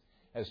hands.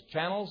 As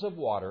channels of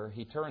water,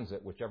 He turns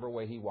it whichever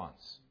way He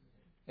wants.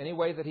 Any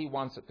way that He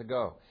wants it to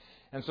go.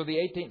 And so the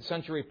 18th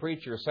century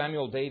preacher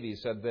Samuel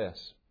Davies said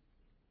this: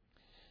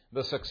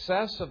 the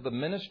success of the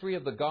ministry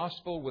of the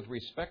gospel with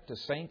respect to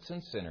saints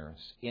and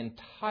sinners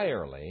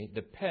entirely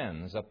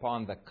depends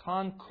upon the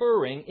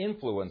concurring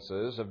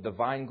influences of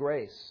divine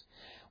grace.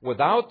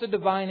 Without the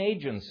divine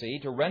agency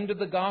to render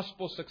the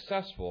gospel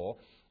successful,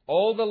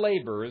 all the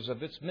labors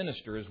of its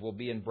ministers will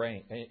be in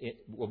vain.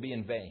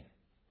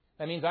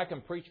 That means I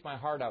can preach my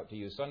heart out to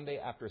you Sunday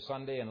after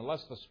Sunday, and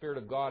unless the Spirit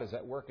of God is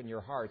at work in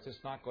your hearts,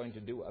 it's not going to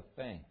do a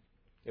thing.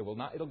 It will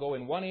not. It'll go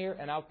in one ear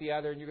and out the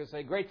other, and you're going to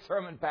say, great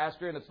sermon,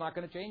 Pastor, and it's not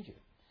going to change you.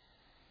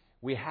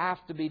 We have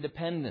to be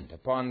dependent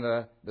upon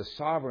the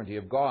sovereignty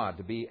of God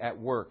to be at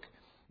work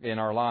in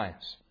our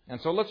lives. And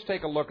so let's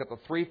take a look at the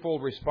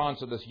threefold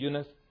response of this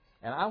eunuch.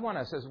 And I want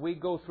us, as we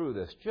go through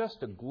this,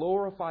 just to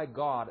glorify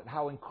God at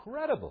how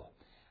incredible,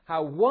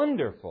 how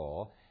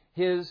wonderful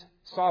His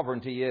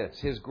sovereignty is,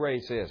 His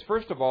grace is.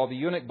 First of all, the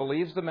eunuch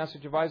believes the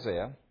message of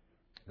Isaiah,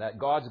 that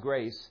God's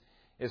grace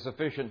is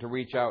sufficient to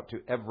reach out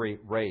to every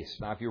race.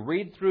 Now, if you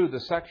read through the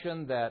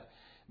section that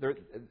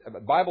the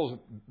Bible's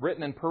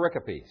written in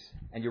pericopes,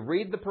 and you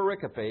read the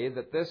pericope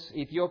that this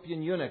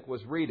Ethiopian eunuch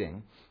was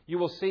reading, you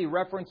will see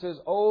references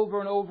over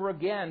and over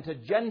again to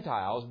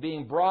Gentiles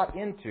being brought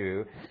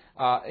into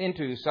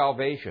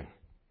salvation.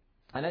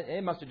 And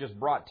it must have just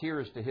brought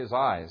tears to his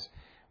eyes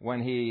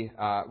when he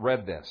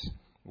read this. It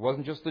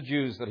wasn't just the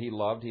Jews that he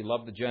loved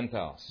the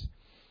Gentiles.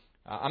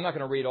 I'm not going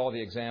to read all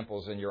the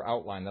examples in your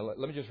outline. Now, let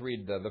me just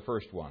read the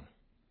first one.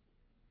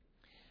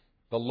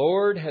 The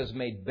Lord has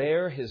made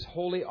bare His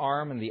holy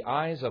arm in the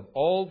eyes of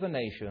all the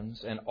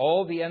nations, and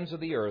all the ends of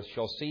the earth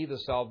shall see the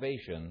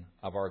salvation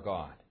of our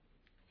God.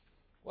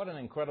 What an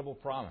incredible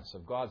promise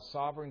of God's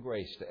sovereign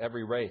grace to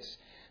every race.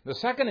 The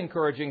second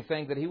encouraging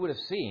thing that he would have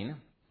seen,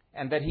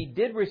 and that he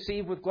did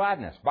receive with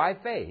gladness by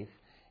faith,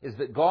 is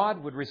that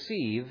God would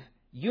receive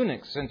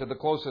eunuchs into the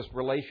closest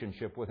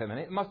relationship with Him. And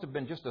it must have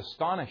been just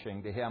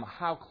astonishing to him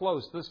how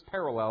close this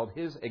paralleled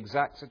his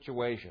exact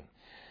situation.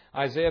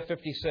 Isaiah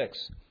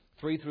 56,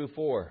 3 through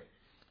 4.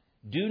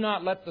 Do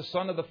not let the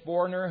son of the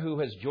foreigner who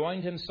has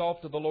joined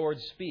himself to the Lord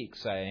speak,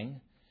 saying,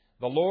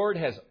 the Lord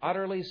has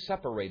utterly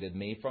separated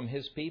me from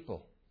His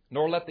people.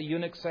 Nor let the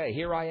eunuch say,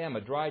 here I am,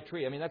 a dry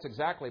tree. I mean, that's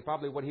exactly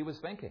probably what he was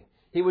thinking.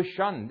 He was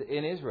shunned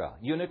in Israel.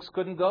 Eunuchs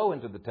couldn't go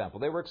into the temple.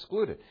 They were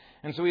excluded.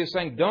 And so he is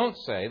saying, don't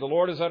say, the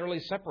Lord has utterly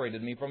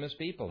separated me from His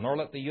people. Nor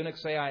let the eunuch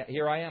say,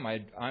 here I am,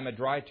 I'm a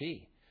dry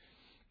tree.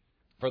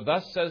 For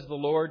thus says the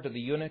Lord to the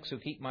eunuchs who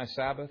keep my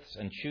Sabbaths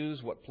and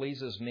choose what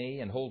pleases me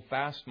and hold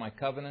fast my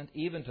covenant,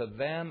 even to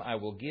them I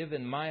will give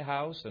in my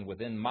house and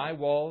within my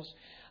walls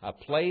a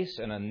place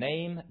and a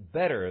name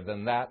better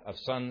than that of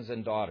sons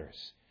and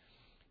daughters.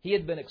 He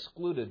had been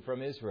excluded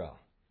from Israel,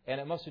 and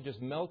it must have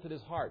just melted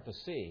his heart to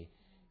see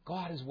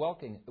God is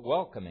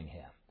welcoming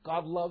him.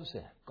 God loves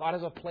him. God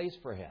has a place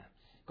for him.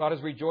 God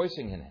is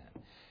rejoicing in him.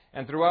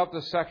 And throughout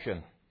this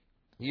section,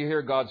 you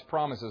hear God's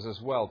promises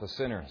as well to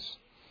sinners.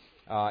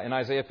 In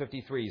Isaiah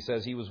 53, he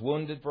says, He was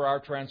wounded for our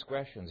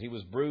transgressions. He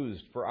was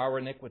bruised for our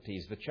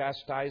iniquities. The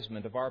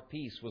chastisement of our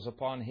peace was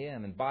upon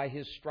Him, and by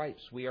His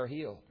stripes we are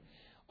healed.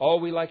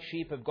 All we like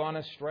sheep have gone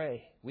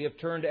astray. We have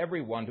turned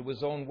every one to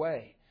his own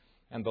way.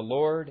 And the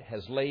Lord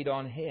has laid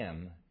on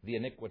Him the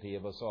iniquity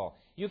of us all.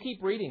 You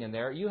keep reading in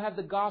there. You have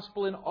the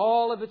gospel in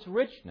all of its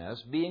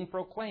richness being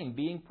proclaimed,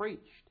 being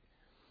preached.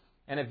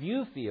 And if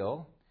you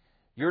feel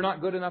you're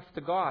not good enough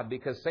to God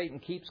because Satan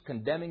keeps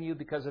condemning you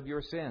because of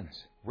your sins,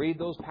 read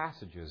those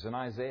passages in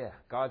Isaiah.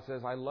 God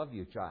says, I love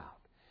you, child.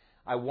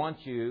 I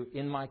want you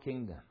in my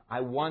kingdom.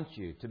 I want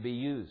you to be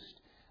used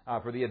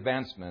for the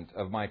advancement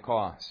of my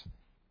cause.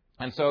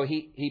 And so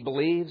he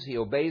believes, he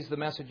obeys the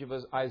message of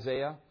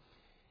Isaiah,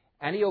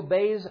 and he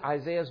obeys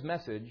Isaiah's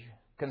message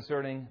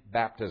concerning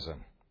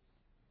baptism.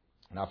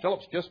 Now,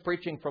 Philip's just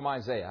preaching from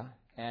Isaiah,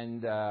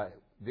 and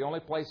the only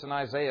place in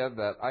Isaiah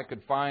that I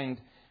could find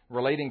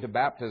relating to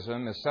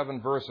baptism is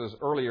 7 verses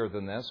earlier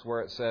than this,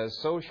 where it says,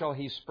 so shall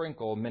He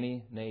sprinkle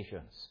many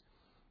nations.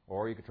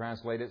 Or you could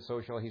translate it,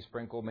 so shall He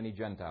sprinkle many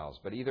Gentiles.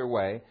 But either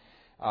way,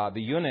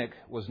 the eunuch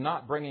was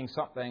not bringing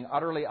something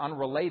utterly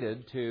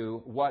unrelated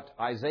to what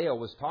Isaiah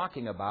was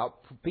talking about.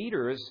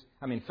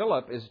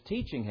 Philip is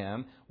teaching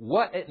him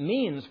what it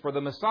means for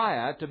the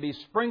Messiah to be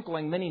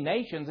sprinkling many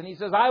nations. And he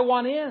says, I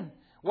want in.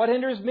 What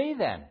hinders me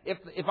then?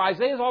 If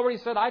Isaiah's already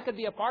said I could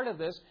be a part of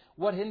this,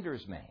 what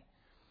hinders me?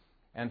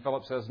 And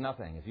Philip says,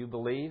 nothing. If you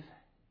believe,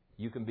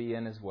 you can be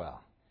in as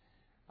well.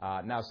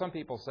 Now, some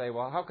people say,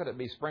 well, how could it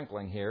be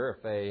sprinkling here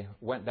if they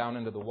went down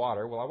into the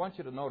water? Well, I want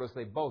you to notice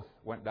they both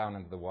went down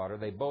into the water.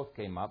 They both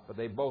came up, but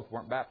they both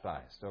weren't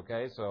baptized.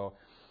 Okay, so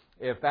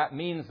if that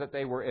means that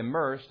they were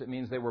immersed, it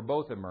means they were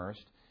both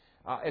immersed.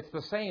 It's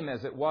the same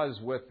as it was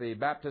with the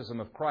baptism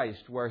of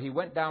Christ, where He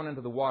went down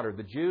into the water.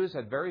 The Jews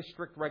had very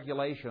strict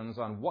regulations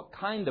on what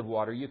kind of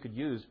water you could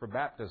use for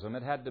baptism.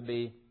 It had to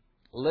be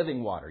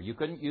living water. You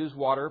couldn't use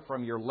water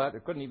from your leather,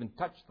 couldn't even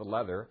touch the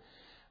leather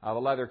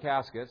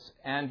caskets,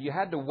 and you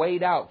had to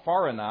wade out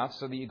far enough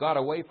so that you got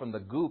away from the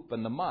goop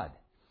and the mud.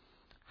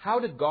 How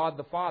did God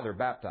the Father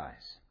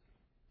baptize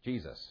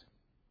Jesus?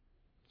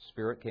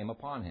 Spirit came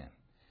upon Him.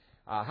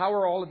 How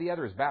are all of the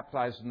others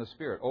baptized in the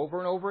Spirit? Over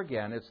and over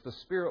again, it's the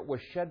Spirit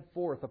was shed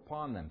forth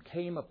upon them,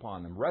 came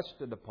upon them,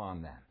 rested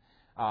upon them.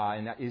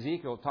 And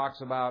Ezekiel talks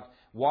about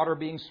water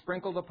being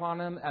sprinkled upon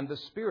them and the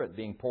Spirit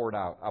being poured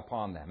out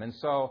upon them. And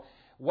so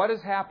what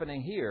is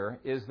happening here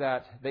is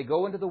that they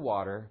go into the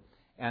water,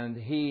 and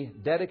he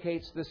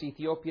dedicates this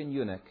Ethiopian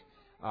eunuch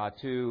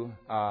to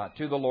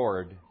the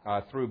Lord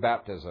through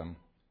baptism,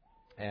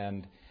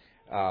 and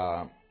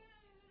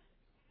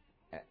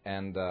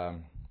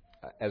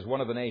as one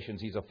of the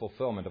nations, he's a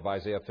fulfillment of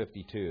Isaiah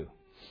 52.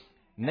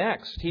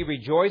 Next, he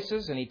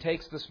rejoices and he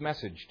takes this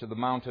message to the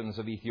mountains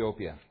of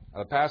Ethiopia.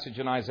 A passage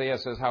in Isaiah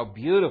says, "How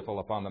beautiful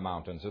upon the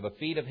mountains are the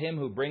feet of him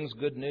who brings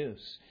good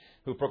news,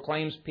 who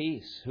proclaims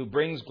peace, who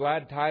brings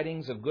glad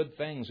tidings of good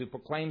things, who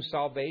proclaims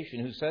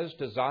salvation, who says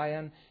to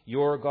Zion,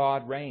 your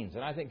God reigns."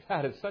 And I think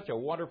that is such a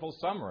wonderful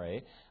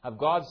summary of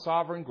God's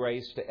sovereign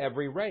grace to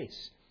every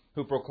race.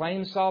 Who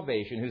proclaims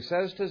salvation, who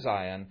says to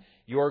Zion,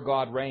 your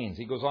God reigns.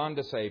 He goes on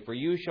to say, "For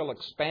you shall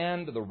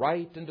expand to the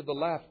right and to the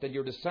left, and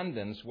your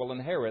descendants will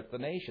inherit the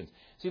nations."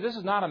 See, this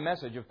is not a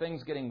message of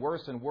things getting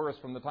worse and worse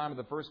from the time of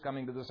the first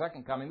coming to the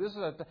second coming. This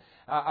is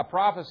a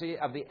prophecy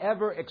of the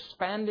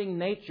ever-expanding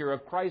nature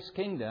of Christ's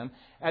kingdom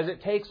as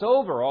it takes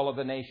over all of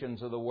the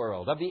nations of the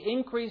world. Of the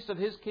increase of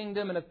His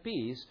kingdom and of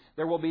peace,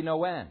 there will be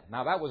no end.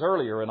 Now, that was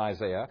earlier in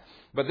Isaiah,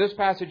 but this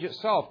passage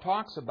itself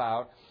talks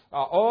about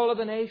all of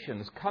the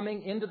nations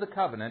coming into the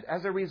covenant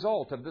as a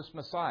result of this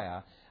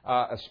Messiah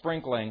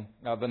sprinkling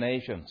the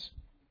nations.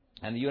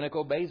 And the eunuch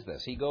obeys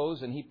this. He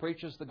goes and he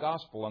preaches the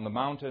gospel on the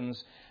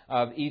mountains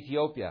of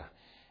Ethiopia.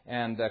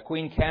 And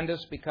Queen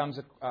Candace becomes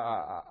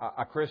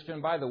a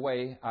Christian. By the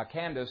way,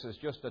 Candace is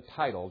just a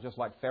title, just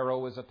like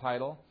Pharaoh is a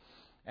title.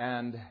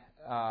 And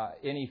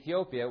in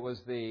Ethiopia, it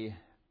was the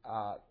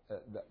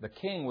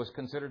king was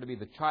considered to be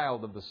the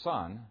child of the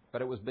sun,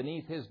 but it was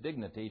beneath his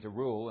dignity to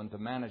rule and to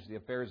manage the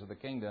affairs of the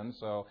kingdom.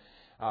 So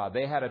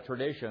they had a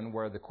tradition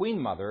where the queen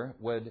mother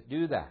would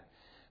do that.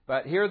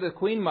 But here the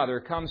queen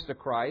mother comes to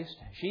Christ.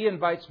 She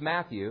invites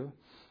Matthew.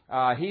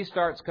 He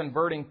starts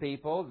converting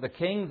people. The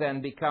king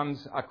then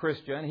becomes a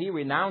Christian. He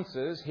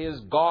renounces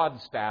his God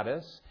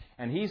status,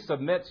 and he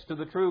submits to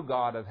the true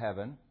God of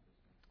heaven.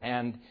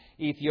 And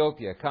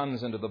Ethiopia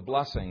comes into the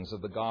blessings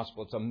of the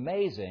gospel. It's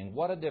amazing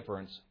what a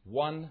difference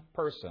one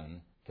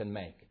person can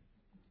make.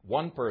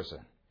 One person.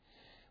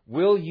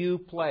 Will you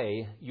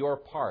play your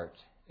part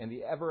in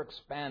the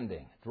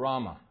ever-expanding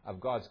drama of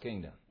God's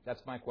kingdom?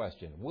 That's my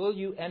question. Will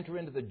you enter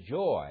into the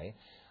joy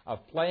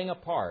of playing a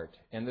part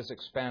in this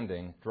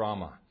expanding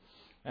drama?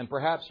 And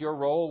perhaps your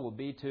role will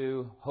be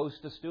to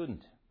host a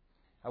student.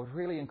 I would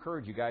really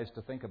encourage you guys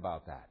to think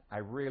about that. I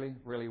really,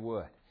 really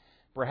would.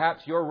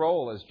 Perhaps your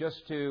role is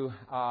just to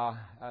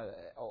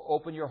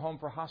open your home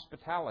for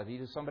hospitality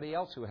to somebody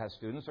else who has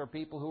students or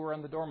people who are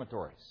in the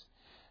dormitories.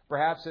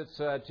 Perhaps it's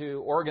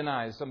to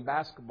organize some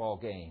basketball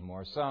game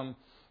or some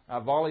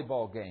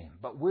volleyball game.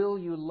 But will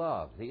you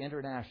love the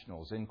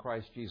internationals in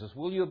Christ Jesus?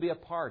 Will you be a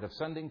part of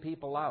sending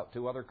people out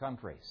to other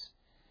countries?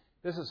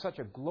 This is such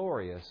a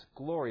glorious,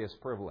 glorious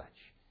privilege.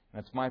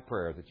 And it's my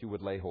prayer that you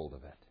would lay hold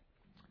of it.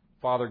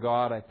 Father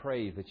God, I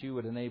pray that you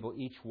would enable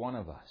each one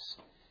of us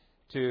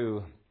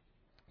to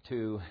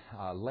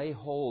lay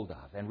hold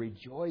of and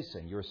rejoice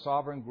in your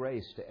sovereign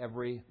grace to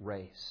every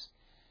race.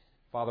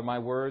 Father, my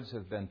words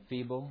have been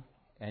feeble,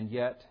 and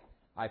yet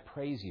I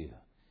praise you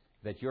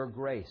that your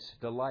grace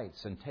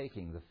delights in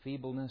taking the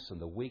feebleness and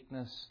the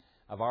weakness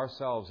of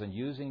ourselves and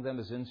using them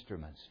as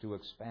instruments to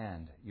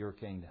expand your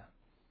kingdom.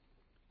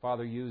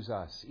 Father, use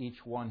us,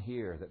 each one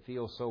here that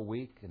feels so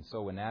weak and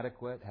so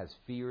inadequate, has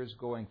fears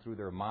going through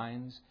their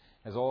minds,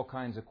 has all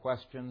kinds of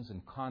questions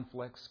and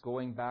conflicts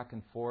going back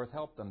and forth.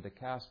 Help them to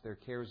cast their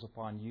cares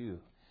upon you,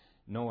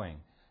 knowing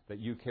that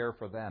you care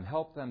for them.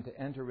 Help them to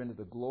enter into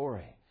the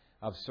glory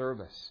of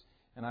service.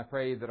 And I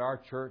pray that our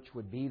church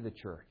would be the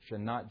church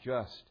and not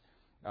just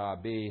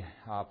be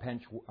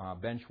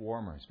bench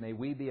warmers. May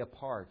we be a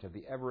part of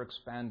the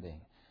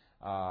ever-expanding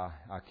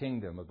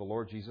kingdom of the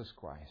Lord Jesus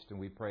Christ. And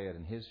we pray it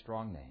in His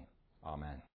strong name. Amen.